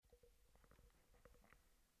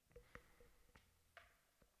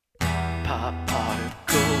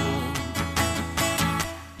particle,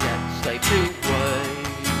 yet slave to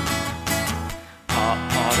waste.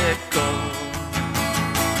 Particle,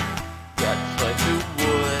 yet slave to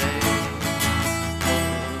waste.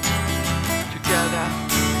 Together,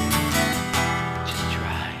 just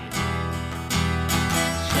try it.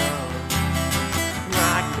 So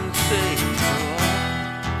I can see.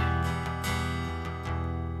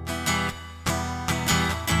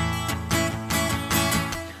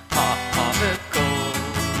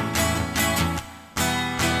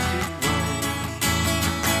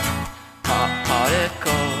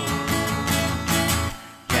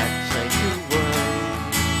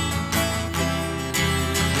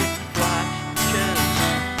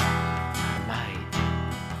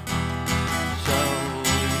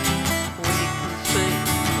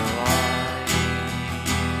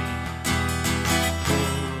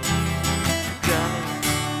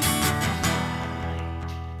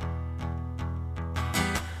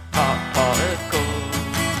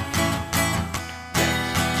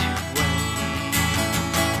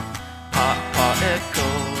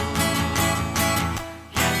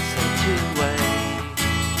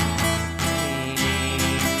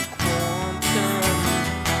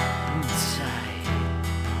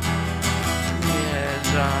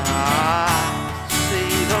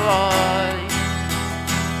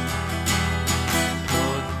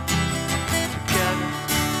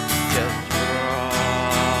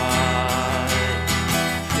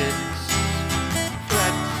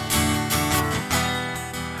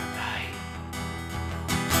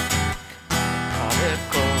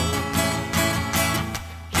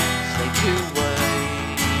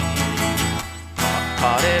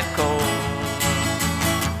 Particle,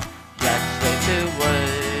 yet slave to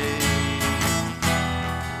waste.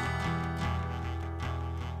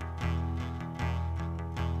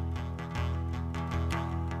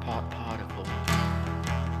 Particle,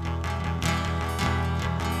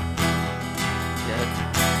 yet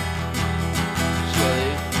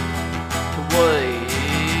slave to waste.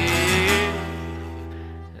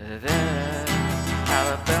 Then how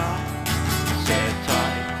about sit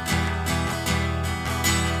tight,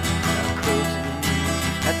 cruising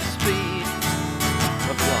at the speed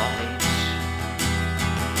of light.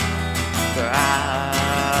 Their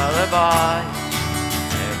alibis,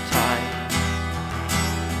 they're tight.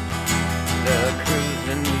 They're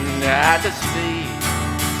cruising at the speed